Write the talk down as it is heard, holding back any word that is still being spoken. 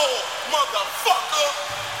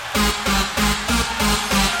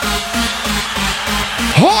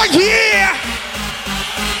Oh yeah!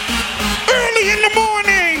 Early in the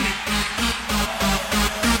morning,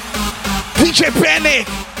 DJ Panic,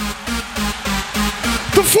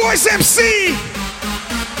 the Voice MC,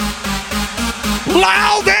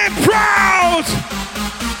 loud and proud.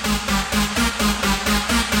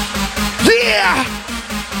 Yeah!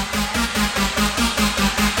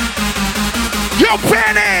 Yo,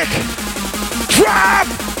 Panic! Drop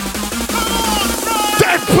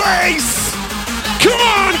that bass! Come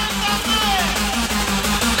on!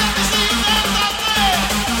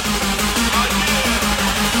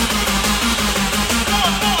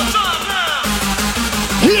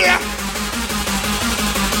 Yeah!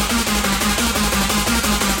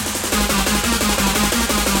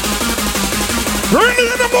 Early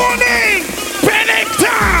in the morning! Panic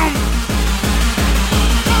down!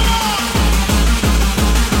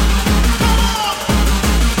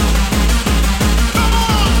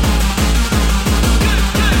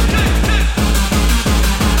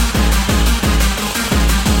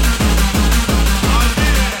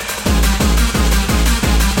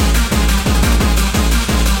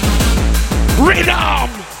 Rhythm! I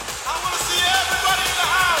want to see everybody in the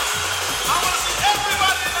house. I want to see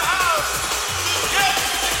everybody in the house. Get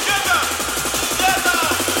together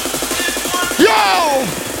in one. Yo!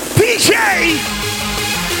 DJ!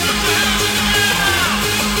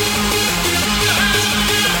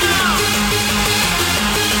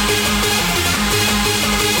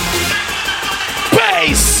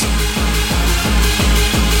 Bass!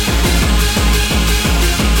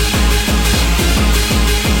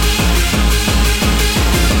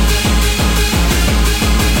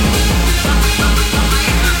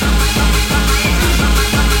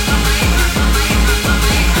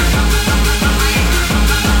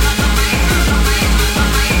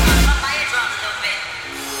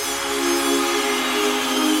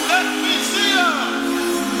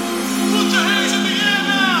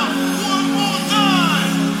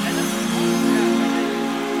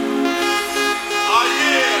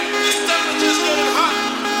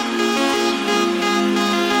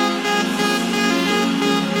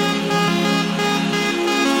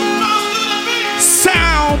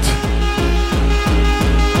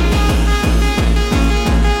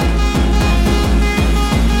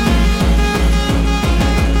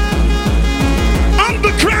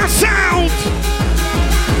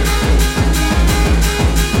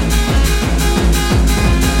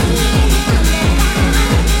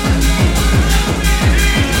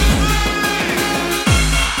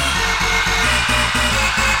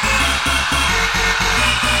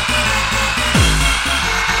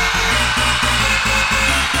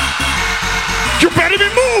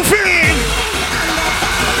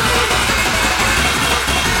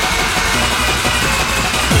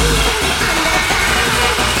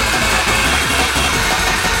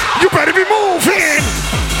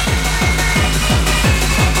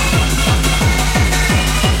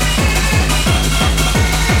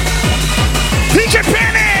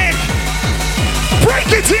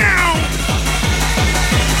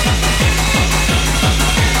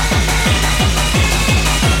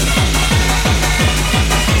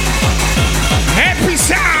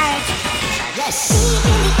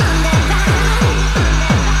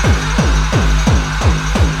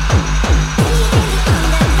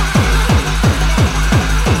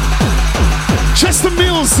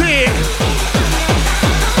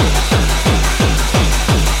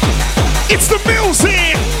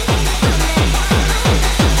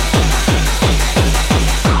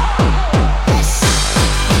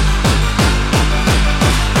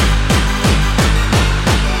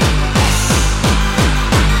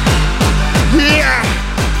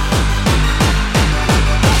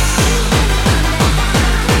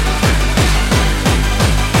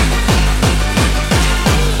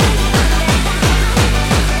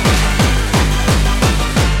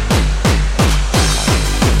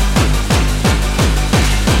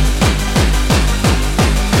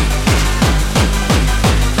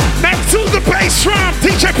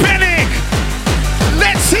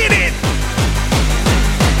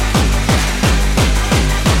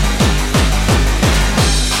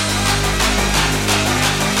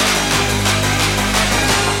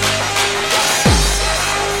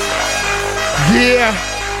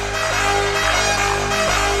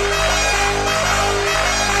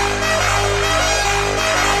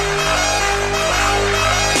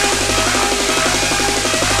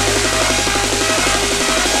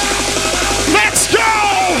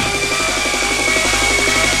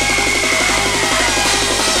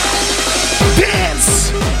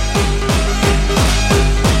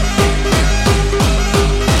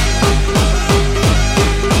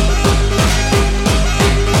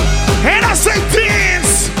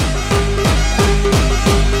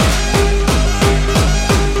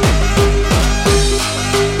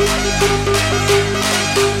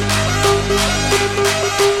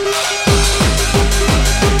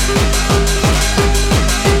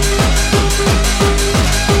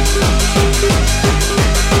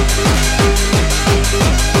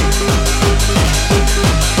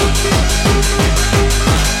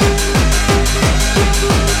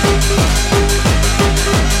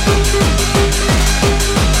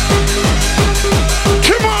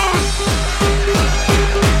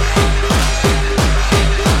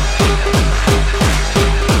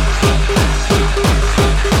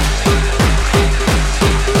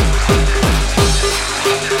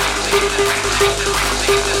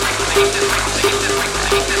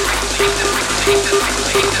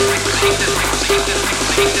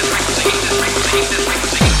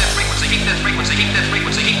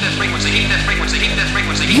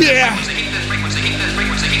 Yeah.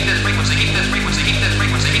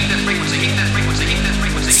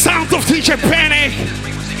 Sound of DJ Panic.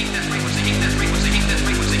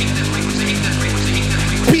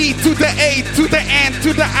 P to the A to the N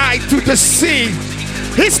to the I to the C.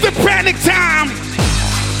 It's the panic time.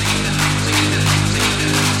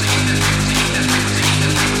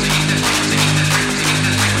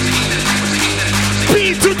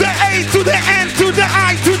 P to the A to the N to the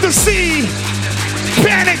I to the C.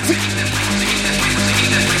 Panic.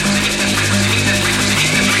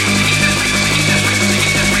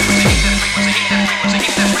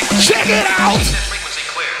 Check it out.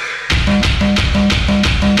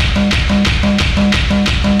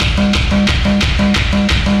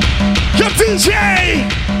 Yo, DJ,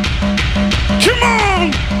 come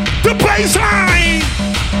on, the bass line.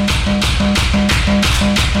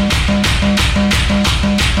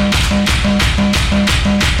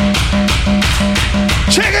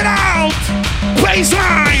 Check it out, bass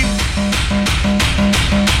line.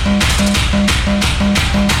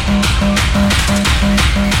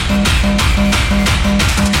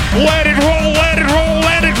 Let it roll, let it roll,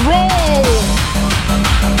 let it roll.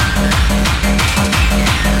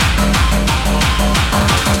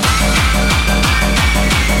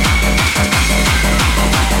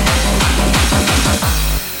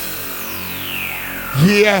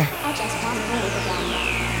 Yeah.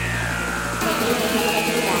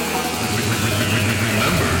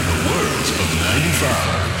 Remember the words of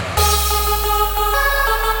 95.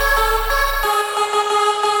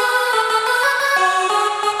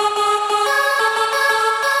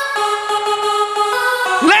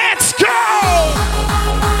 Let's go!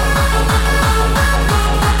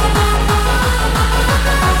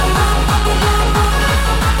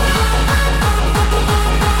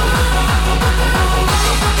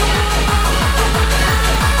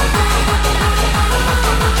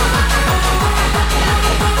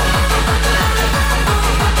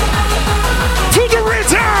 To the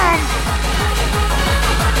rhythm!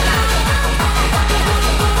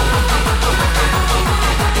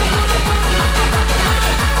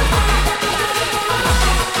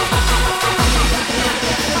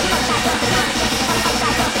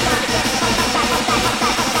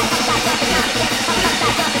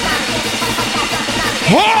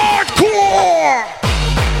 Hardcore!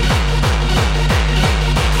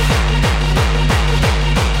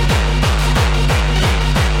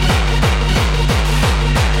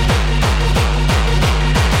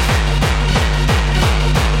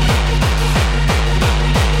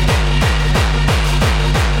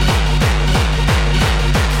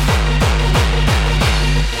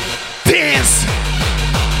 Dance!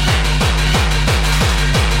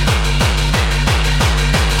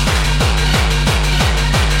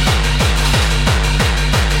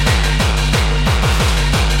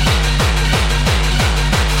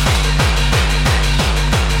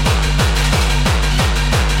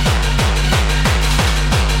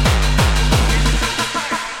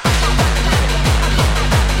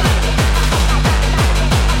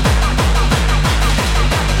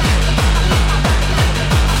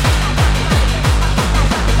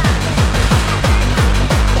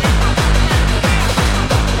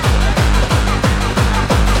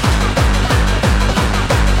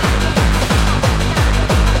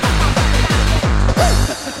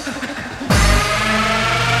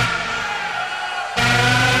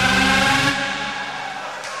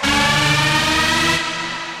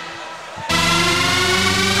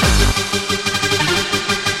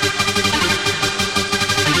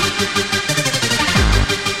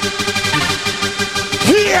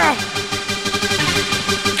 Yeah!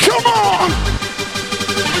 Come on!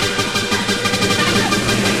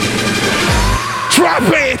 Drop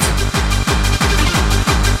it!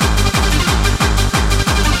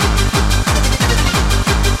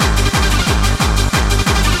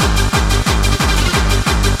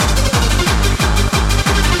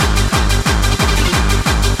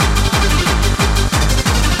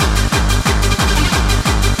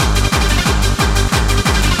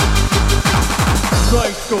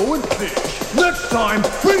 Nice going, fish. Next time,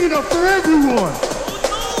 bring it up for everyone.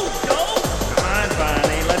 Come on,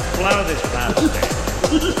 Barney, let's blow this bastard.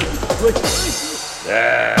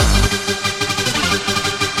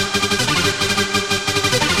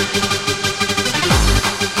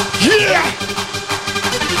 Yeah!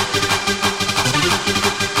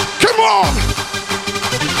 Come on!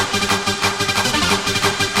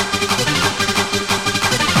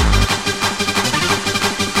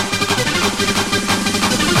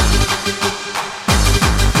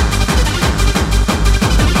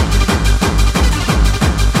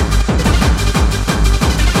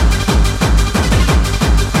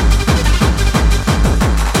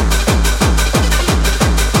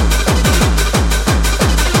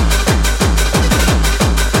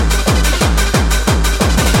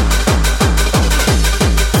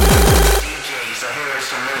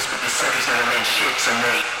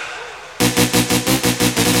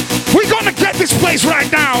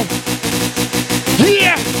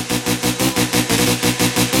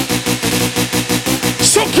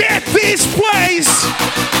 this place.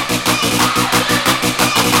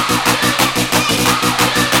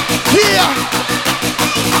 Yeah.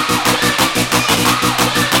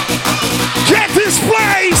 Get this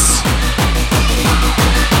place.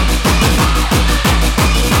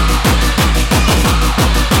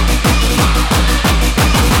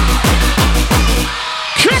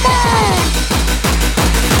 Come on.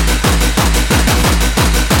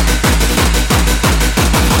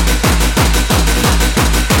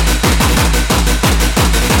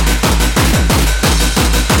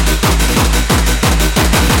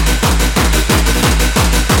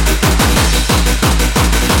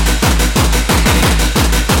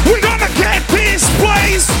 We're gonna get this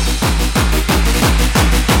place.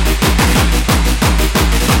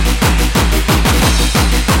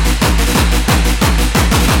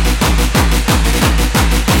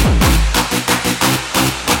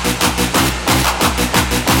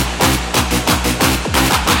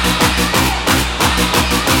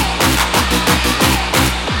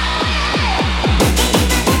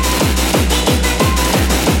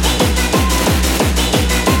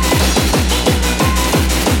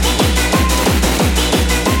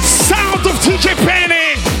 Sound of DJ Penny.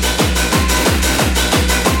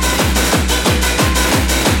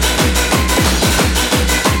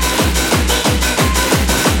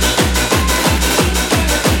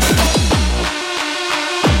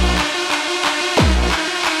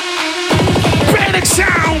 Panic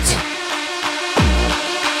sound.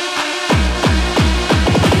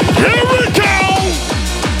 Here we go.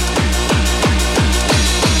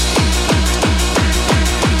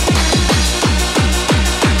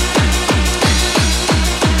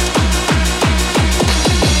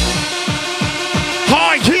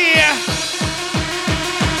 Oh yeah.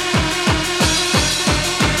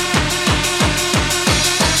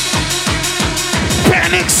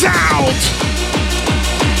 Panic sound.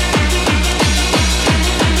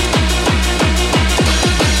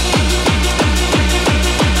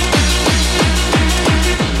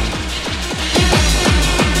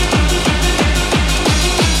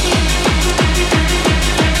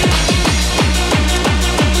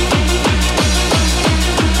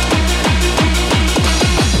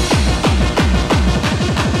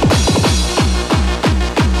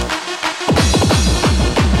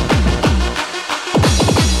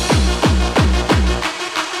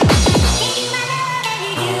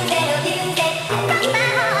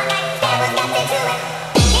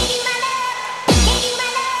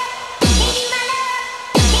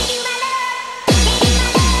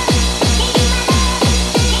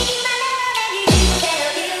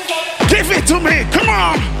 Give it to me. Come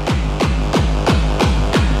on.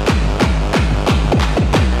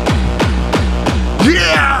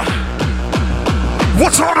 Yeah.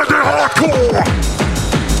 What's on the hardcore?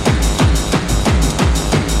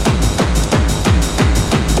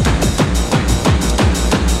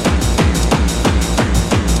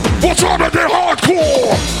 What's on the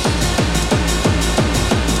hardcore?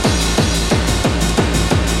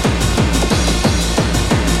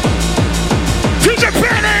 DJ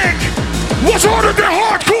Panic! What's on the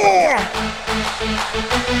hardcore?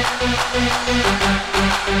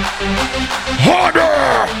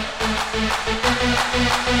 Harder!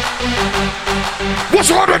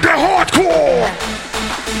 What's on the hardcore?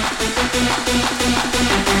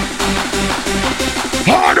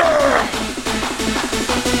 Harder!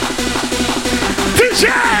 DJ!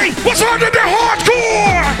 What's on the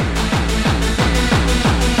hardcore?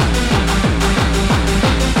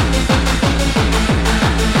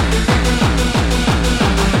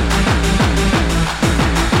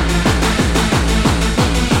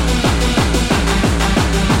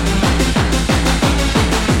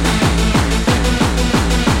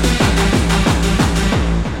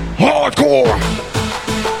 Hardcore!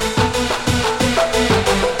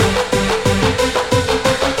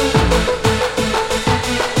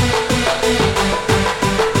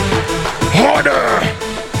 Harder!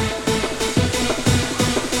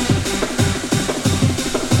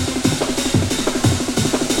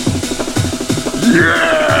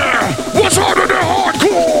 Yeah! What's harder than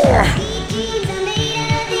hardcore?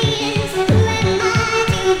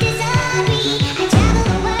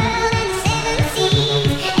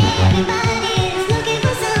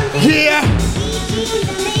 Yeah!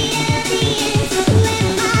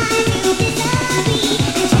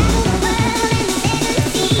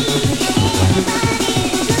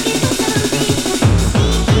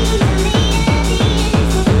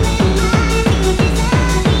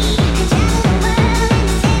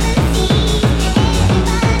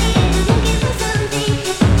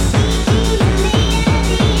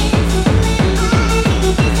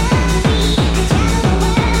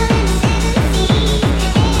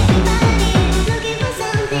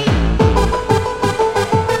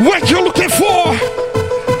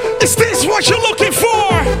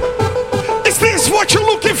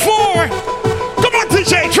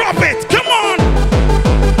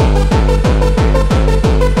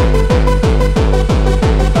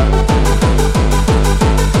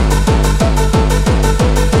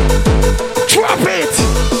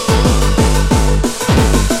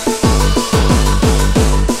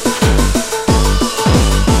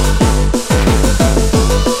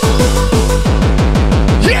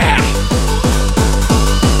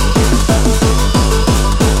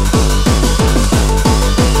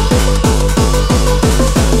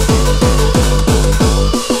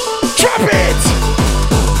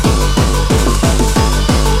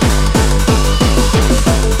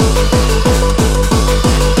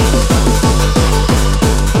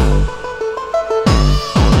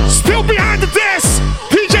 So behind the desk,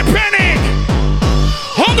 DJ Panic.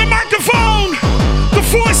 On the microphone, the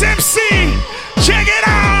Force MC. Check it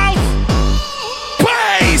out.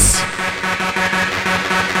 Bass.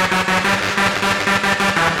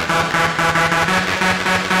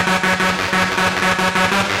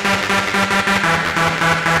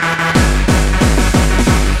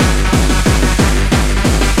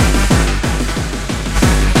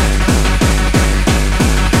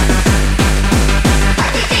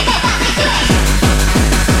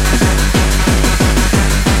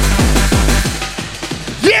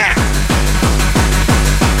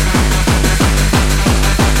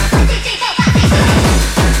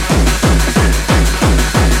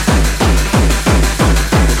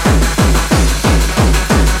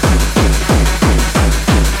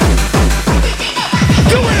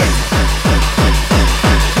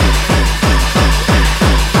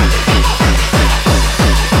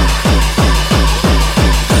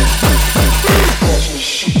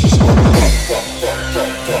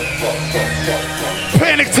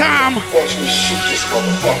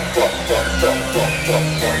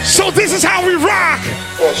 So this is how we rock.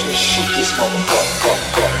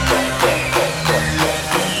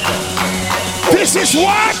 This is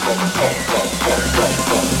what?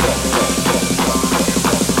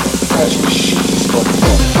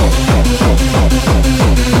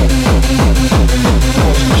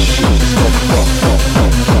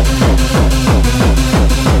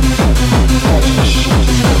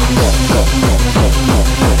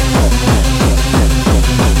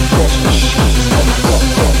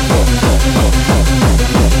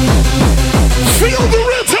 Feel the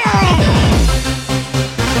rhythm!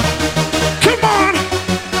 Come on!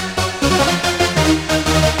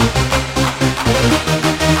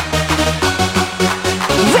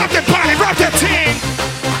 Rock that body, rock that thing!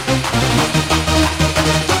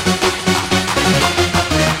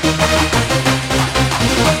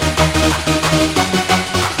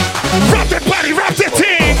 Rock that body, rock that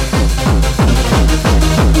thing!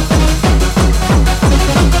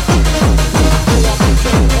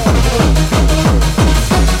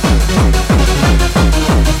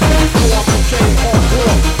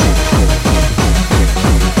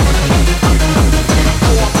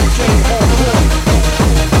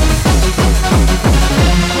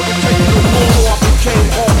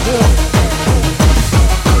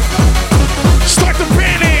 Start the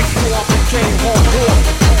panic!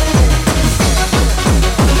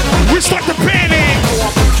 We start the panic!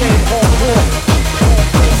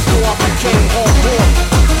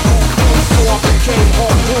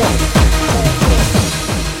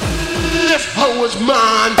 This hoe is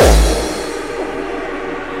mine.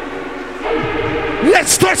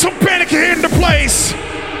 Let's start some panic here in the place!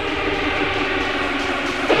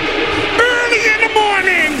 Early in the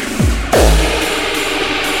morning!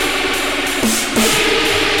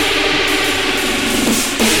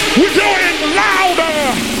 We're going louder!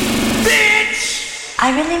 Bitch!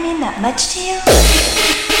 I really mean that much to you?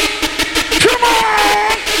 Come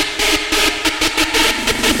on!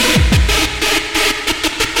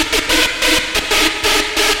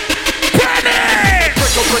 Panic!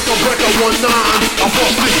 Breaker 19. I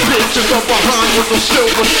bust this bitch and from behind with a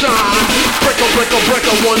silver shine. Breaker 19.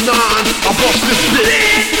 I bust this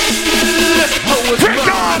bitch. This hoe is Break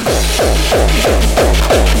mine.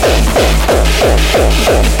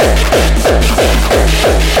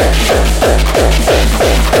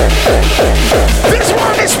 This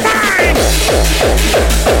one is mine!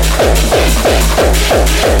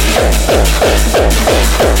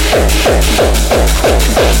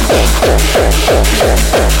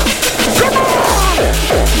 Come on!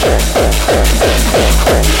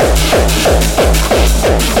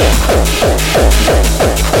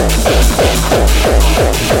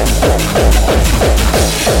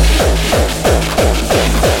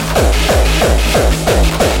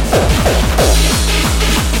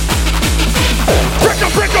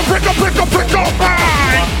 Break up,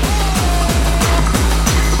 mine!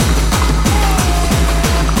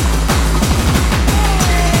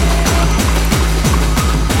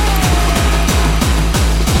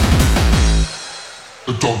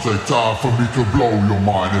 It don't take time for me to blow your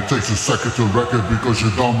mind. It takes a second to wreck it because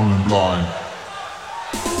you're dumb and blind.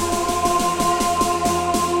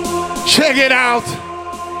 Check it out!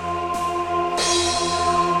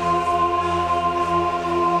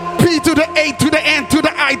 P to the A to the N to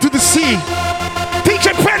the I to the C.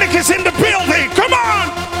 DJ Panic is in the building. Come on!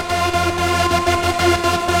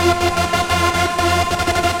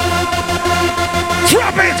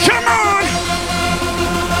 Drop it! Come on!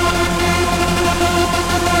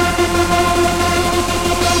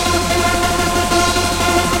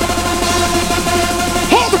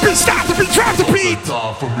 Hold the beat, stop!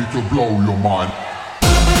 time for me to blow your mind.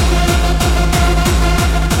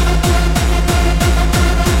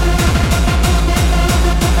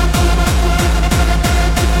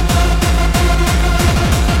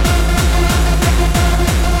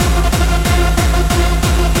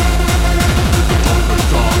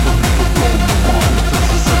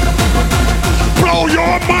 Blow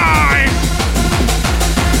your mind.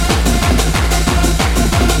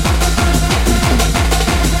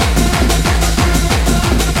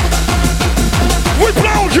 We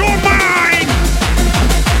blow your mind.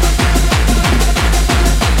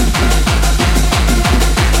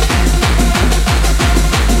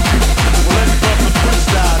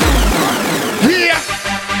 Yeah.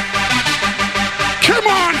 Come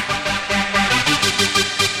on.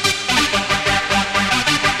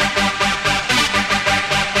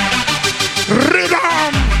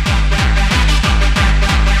 Rhythm.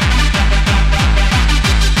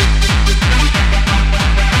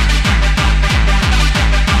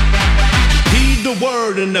 Heed the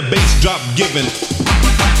word and the bass drop given.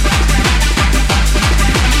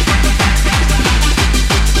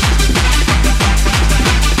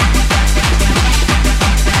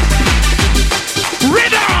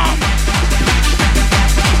 Rhythm.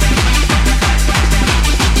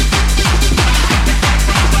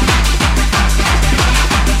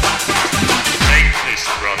 Take this,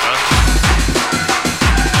 brother.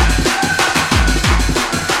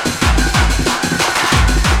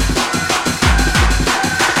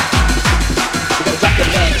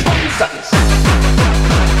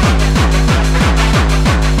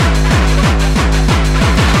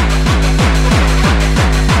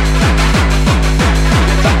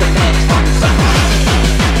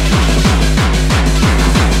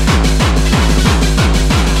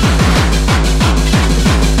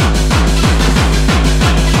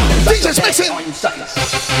 DJ's mixing.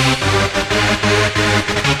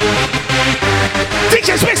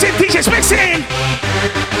 DJ's mixing. DJ's mixing.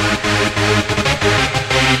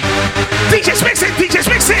 DJ's mixing. DJ's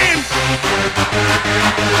mixing.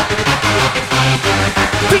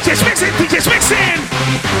 DJ's mixing. DJ's mixing.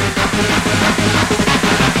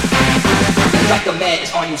 Like a man,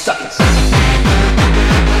 it's on you suckers.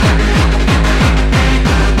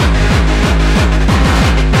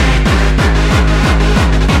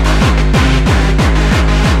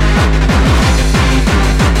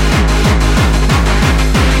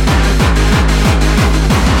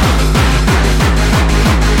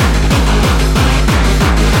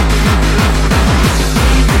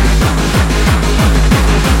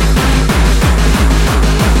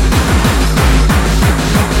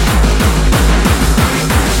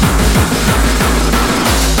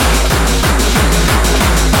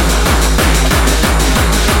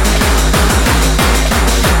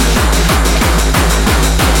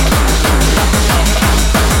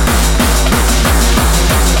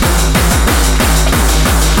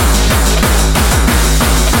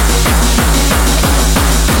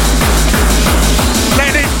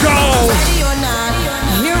 Let it go. Ready or not,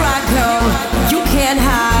 here I go. You can't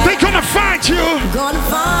hide. They're gonna find you. Gonna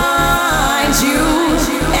find you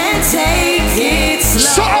and take it slow.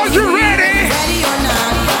 So are you ready? Ready or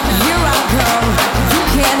not, here I go. You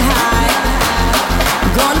can't hide.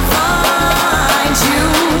 Gonna find you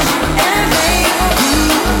and make you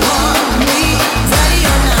want me. Ready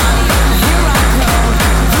or not, here I go.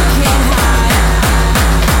 You can't hide.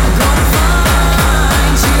 Gonna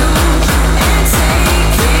find you and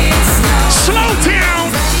take it slow. Slow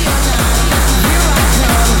down. Ready or not, here I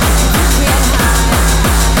go. You can't hide.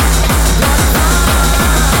 Gonna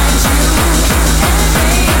find you and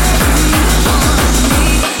make you want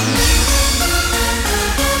me.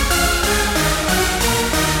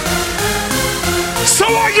 So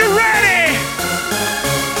are you ready?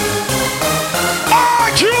 Are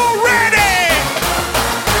you ready?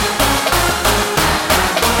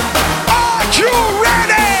 Are you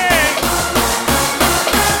ready?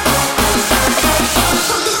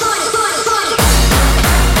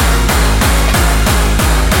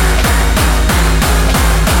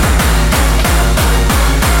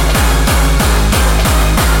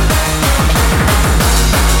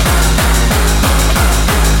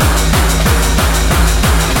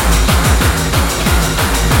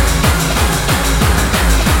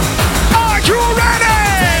 Are you ready?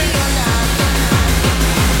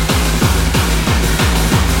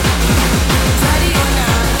 Ready or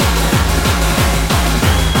not.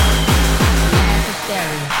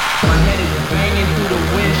 My head is banging through the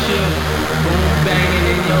windshield, boom banging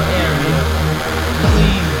in your area.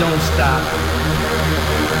 Please don't stop.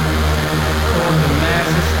 Cause the mass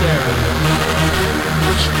hysteria.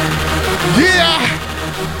 Yeah.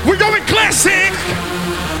 We're going classic. classic.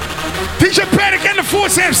 DJ Panic and the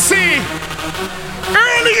Force MC.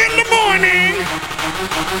 Early in the morning.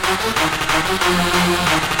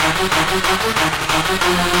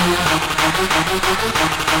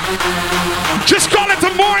 Just call it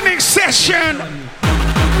the morning session.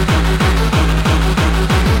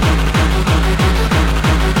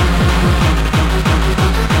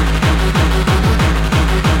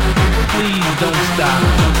 Please don't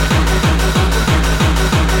stop.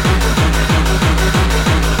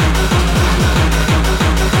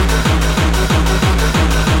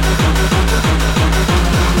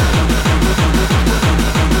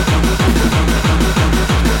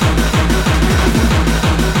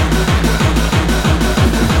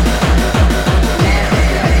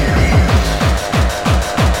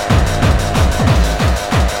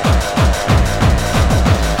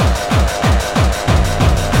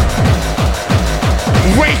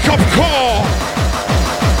 Wake up call.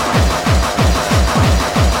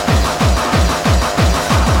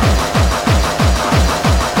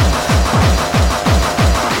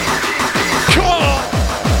 Call.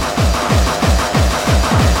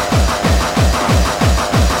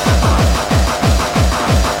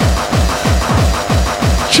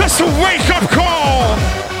 Just a wake up call.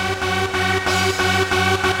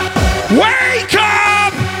 Wake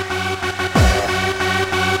up.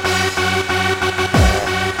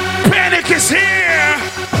 Panic is here.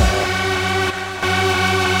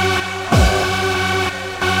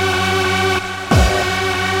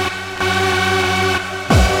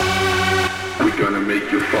 We're gonna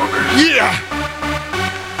make you fucker. Yeah.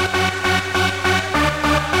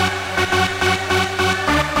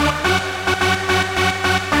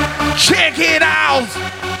 Check it out.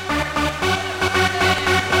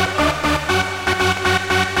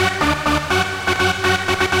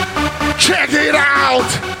 Check it out.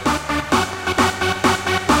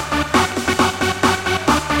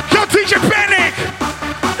 Yo, DJ Panic.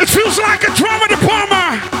 It feels like a drama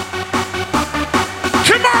diploma.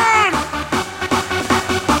 Come on.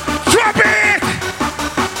 Drop it.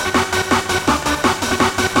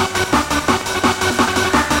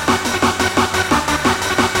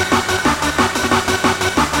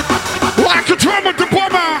 Like a drama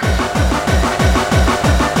diploma.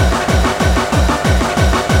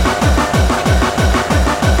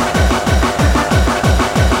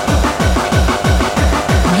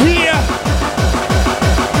 Yeah.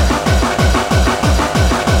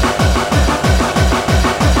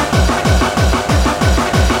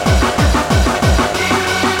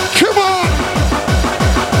 Come on.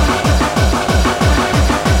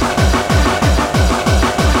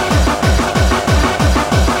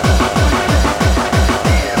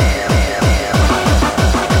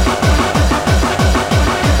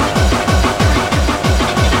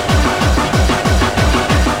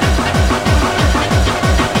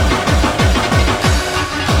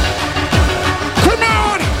 Come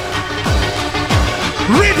on.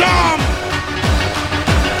 Rhythm.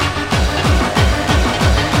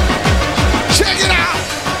 Check it out.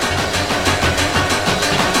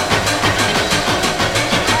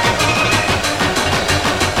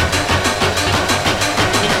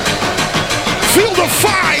 Feel the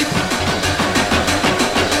vibe.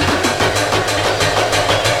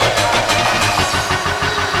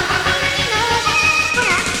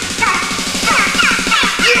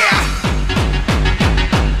 Yeah.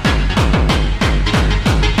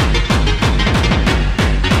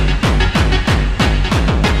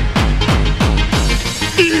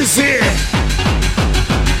 Easy.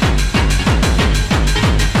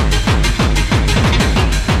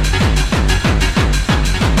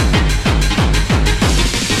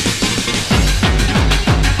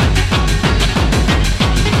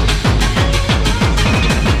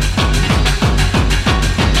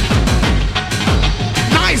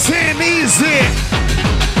 Nice and easy.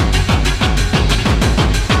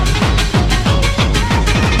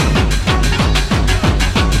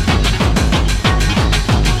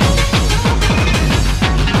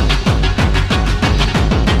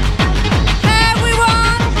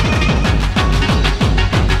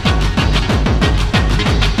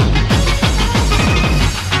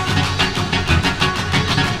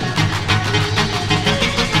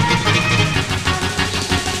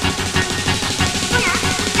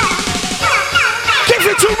 Give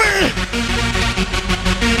it to me.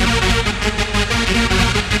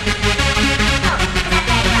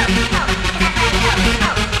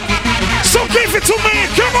 So give it to me.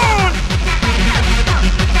 Come on.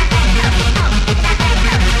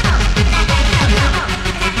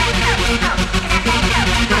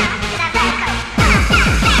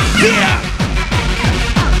 Yeah.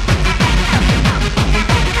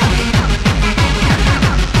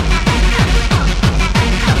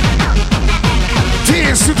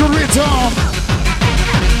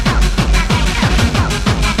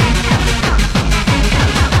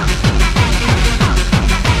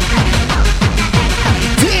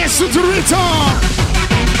 it on.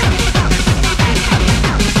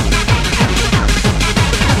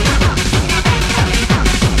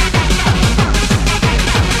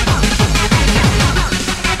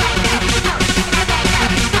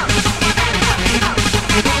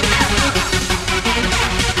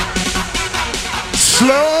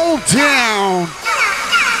 Slow down.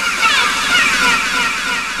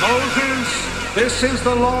 Moses, this is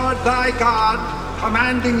the Lord thy God,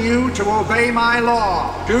 commanding you to obey my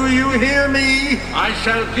law. Do you hear me? I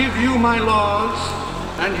shall give you my laws,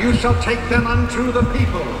 and you shall take them unto the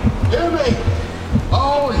people. Hear me!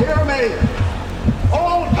 Oh, hear me!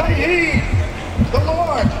 All pay heed! The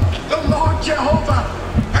Lord Jehovah,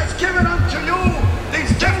 has given unto you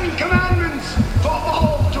these 10 commandments for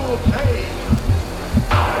all to obey.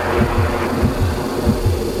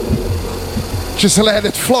 Just let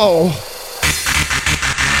it flow.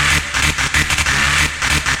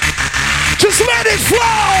 Just let it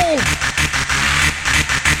flow.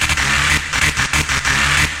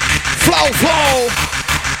 Flow, flow.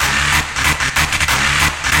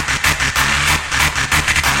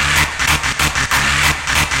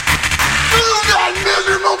 You that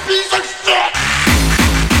miserable piece of shit!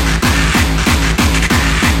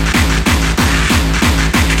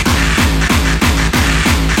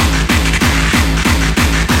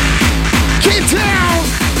 Get down!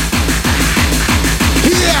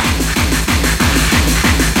 Yeah!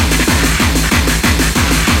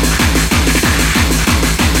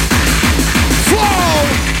 Flow!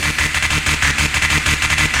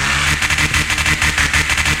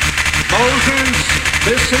 Moses,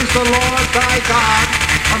 this is the Lord thy God,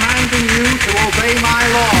 commanding you to obey my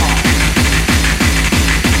law.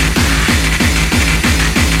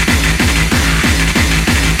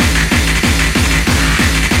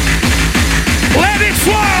 Let it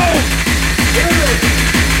flow! Hear me!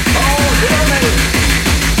 Oh, hear me!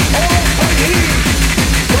 Oh, pay heed!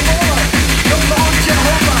 The Lord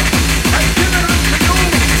Jehovah, has given unto you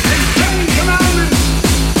these 10 commandments.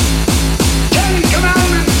 10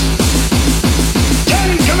 commandments.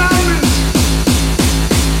 10 commandments.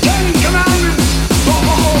 10 commandments for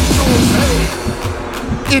all to obey.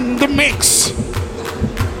 In the mix.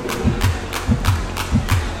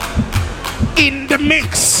 In the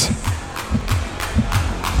mix.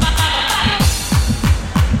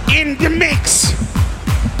 In the mix.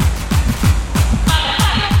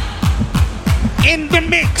 In the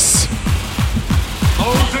mix.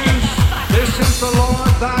 Moses, this is the Lord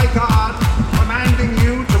thy God, commanding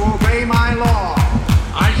you to obey my law.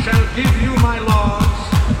 I shall give you my laws,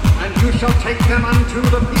 and you shall take them unto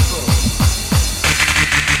the people.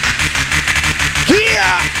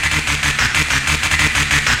 Here.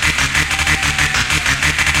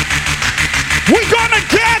 We're gonna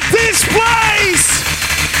get this place.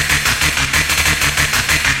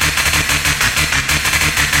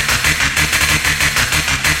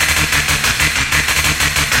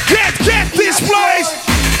 Get this place!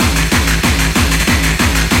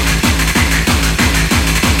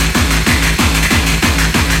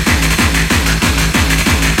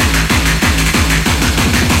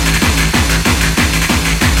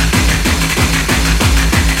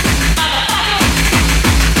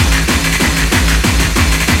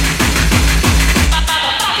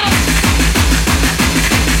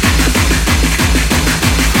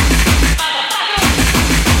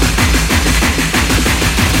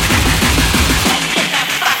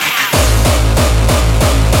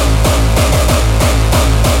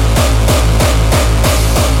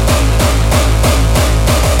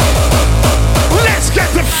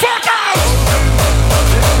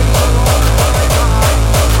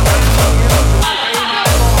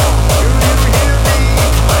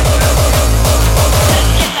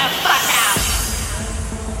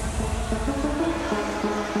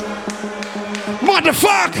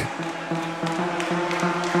 Motherfuck!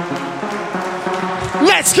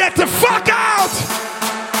 Let's get the fuck out!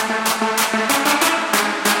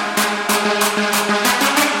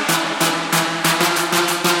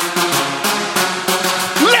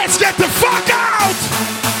 Let's get the fuck out!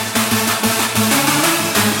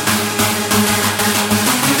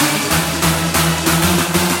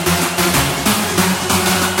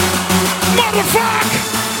 Motherfuck!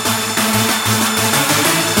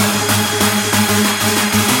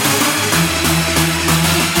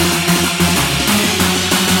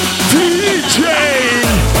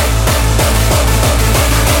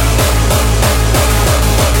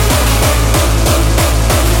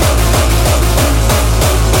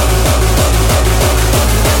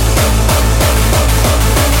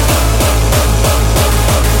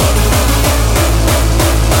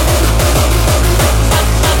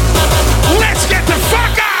 Let's get the fuck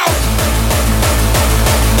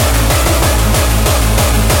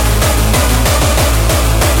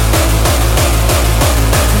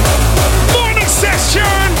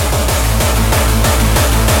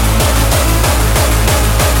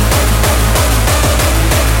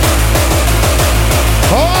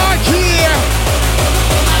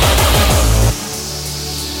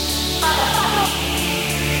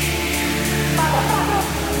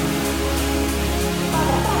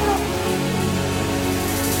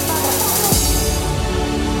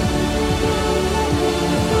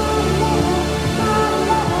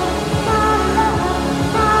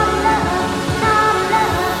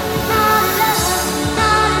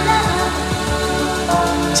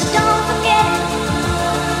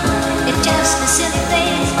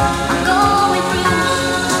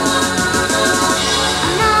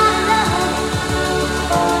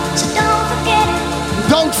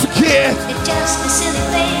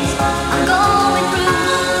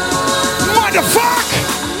What the fuck?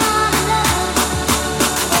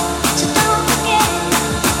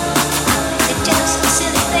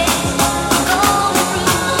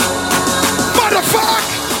 Motherfuck!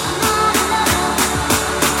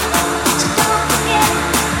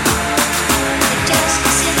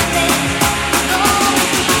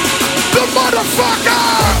 The motherfucker!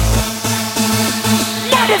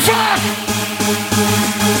 Motherfuck!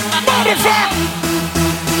 Motherfuck!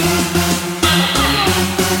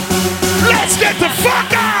 Let's get the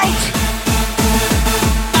fuck out!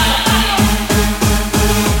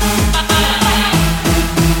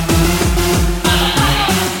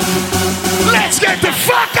 Let's get the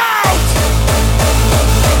fuck out!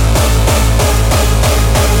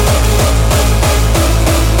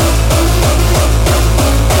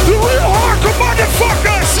 The real hardcore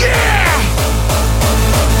motherfuckers, yeah!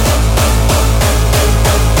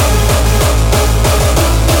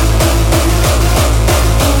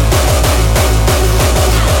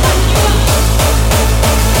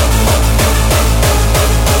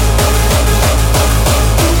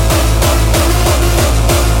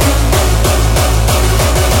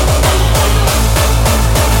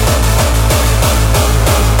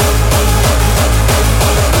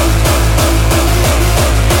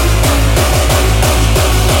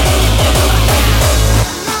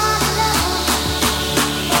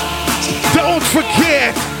 Don't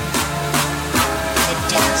forget.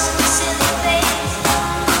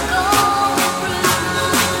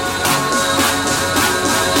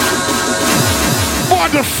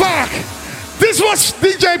 What the fuck? This was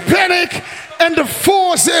DJ Panic and the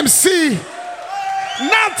Force MC.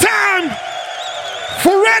 Now time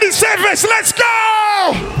for Ready Service. Let's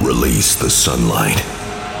go! Release the sunlight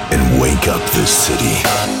and wake up this city.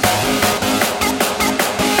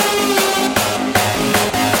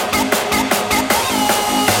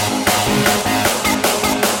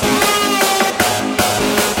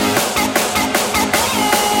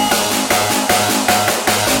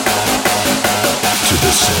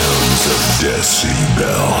 The sounds of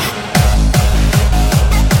Decibel.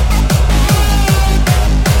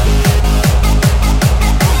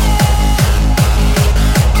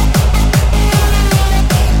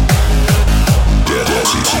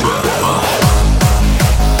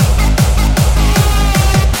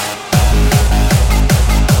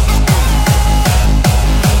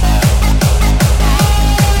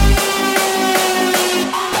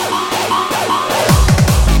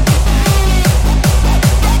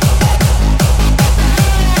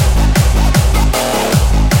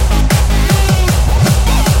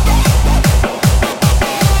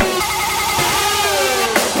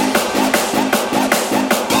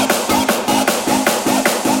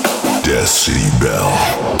 Decibel.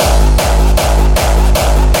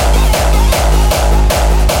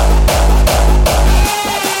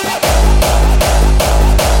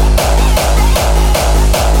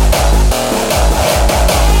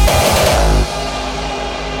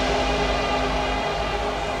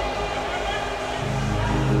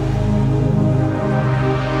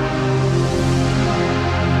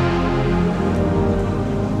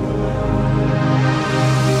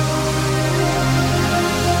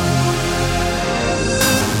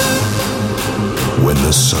 When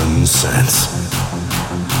the sun sets,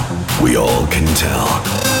 we all can tell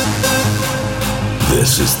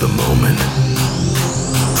this is the moment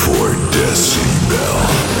for Decibel.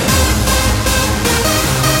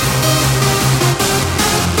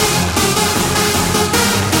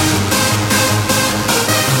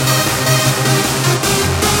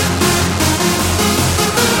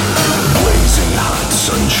 Blazing hot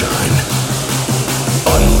sunshine,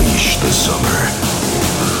 unleash the summer.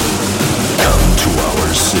 Come to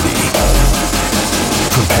our city.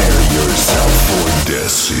 Prepare yourself for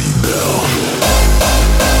Decibel.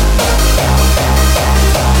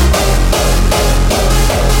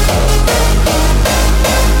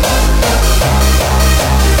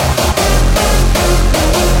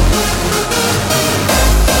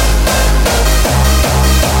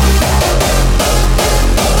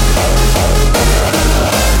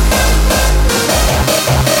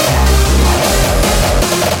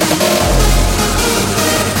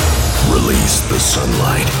 Release the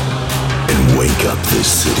sunlight and wake up this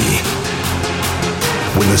city.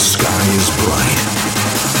 When the sky is bright,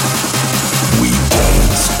 we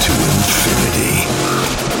dance to infinity.